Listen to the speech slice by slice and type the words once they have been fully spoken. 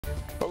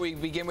But we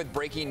begin with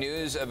breaking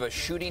news of a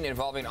shooting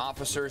involving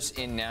officers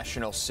in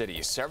National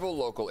City. Several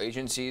local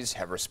agencies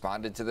have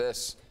responded to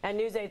this. And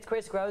News 8's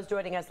Chris Groves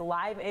joining us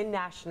live in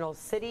National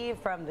City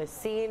from the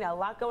scene. A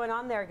lot going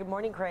on there. Good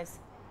morning, Chris.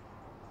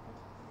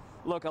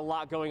 Look, a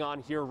lot going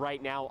on here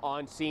right now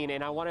on scene,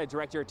 and I want to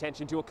direct your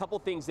attention to a couple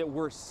things that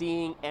we're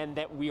seeing and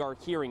that we are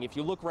hearing. If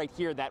you look right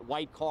here, that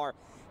white car,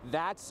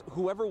 that's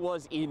whoever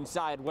was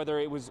inside, whether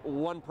it was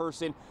one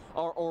person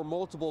or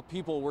multiple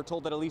people. We're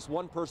told that at least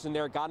one person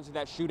there got into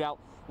that shootout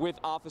with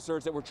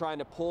officers that were trying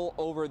to pull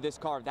over this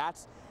car.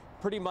 That's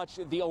pretty much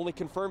the only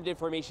confirmed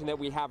information that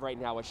we have right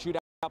now, a shootout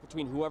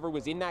between whoever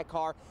was in that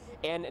car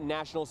and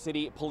National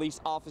City police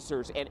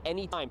officers. And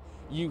anytime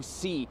you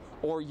see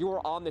or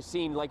you're on the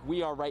scene like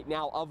we are right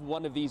now of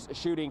one of these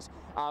shootings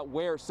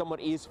where someone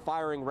is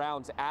firing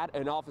rounds at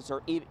an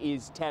officer, it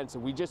is tense.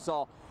 And we just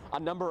saw a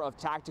number of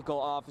tactical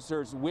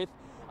officers with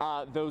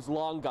those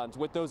long guns,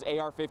 with those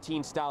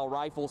AR-15 style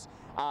rifles,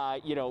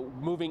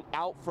 moving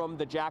out from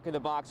the Jack in the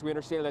Box. We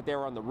understand that they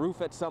were on the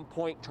roof at some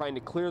point trying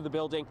to clear the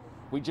building.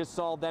 We just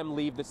saw them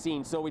leave the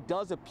scene. So it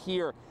does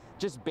appear,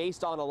 just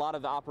based on a lot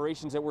of the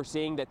operations that we're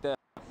seeing, that the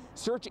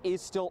search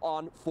is still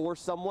on for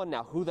someone.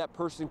 Now, who that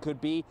person could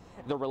be,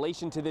 the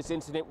relation to this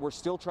incident, we're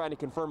still trying to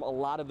confirm a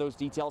lot of those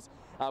details.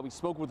 We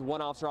spoke with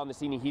one officer on the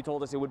scene, and he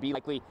told us it would be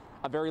likely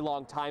a very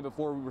long time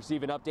before we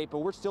receive an update, but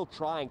we're still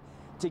trying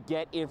to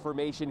get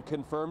information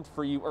confirmed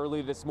for you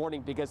early this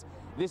morning, because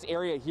this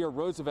area here,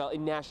 Roosevelt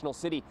in National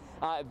City,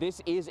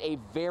 this is a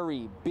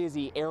very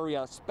busy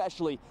area,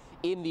 especially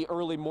in the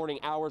early morning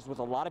hours with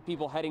a lot of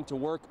people heading to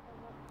work.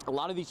 A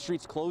lot of these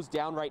streets closed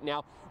down right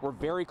now. We're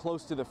very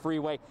close to the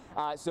freeway.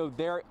 So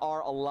there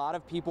are a lot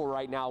of people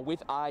right now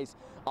with eyes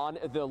on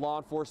the law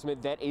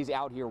enforcement that is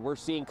out here. We're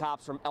seeing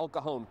cops from El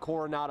Cajon,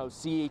 Coronado,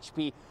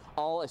 CHP,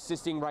 all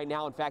assisting right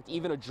now. In fact,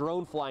 even a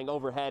drone flying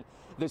overhead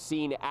the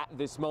scene at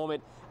this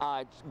moment,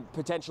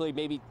 potentially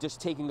maybe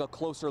just taking a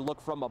closer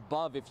look from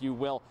above, if you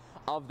will,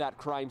 of that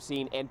crime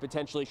scene and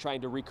potentially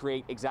trying to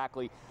recreate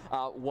exactly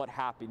what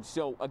happened.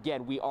 So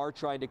again, we are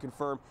trying to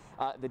confirm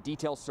the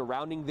details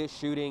surrounding this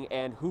shooting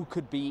and who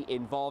could be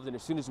involved. And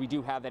as soon as we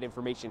do have that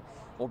information,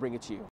 we'll bring it to you.